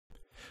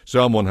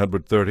Psalm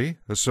 130,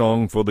 a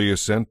song for the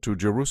ascent to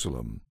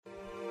Jerusalem.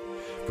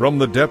 From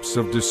the depths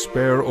of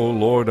despair, O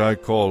Lord, I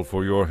call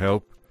for your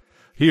help.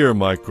 Hear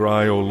my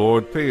cry, O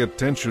Lord, pay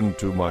attention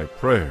to my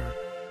prayer.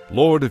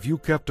 Lord, if you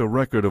kept a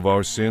record of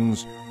our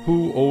sins,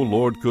 who, O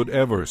Lord, could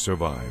ever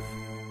survive?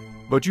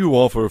 But you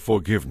offer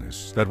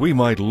forgiveness, that we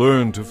might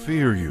learn to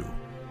fear you.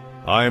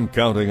 I am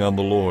counting on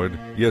the Lord.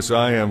 Yes,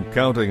 I am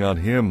counting on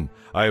him.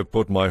 I have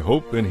put my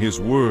hope in his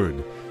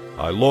word.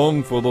 I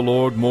long for the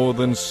Lord more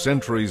than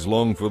centuries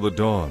long for the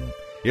dawn.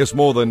 Yes,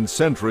 more than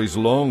centuries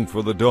long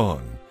for the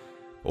dawn.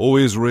 O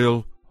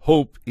Israel,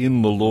 hope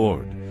in the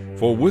Lord.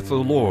 For with the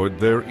Lord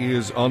there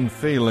is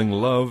unfailing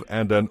love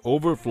and an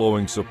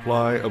overflowing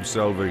supply of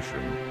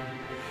salvation.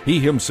 He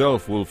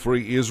himself will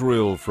free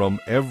Israel from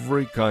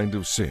every kind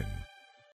of sin.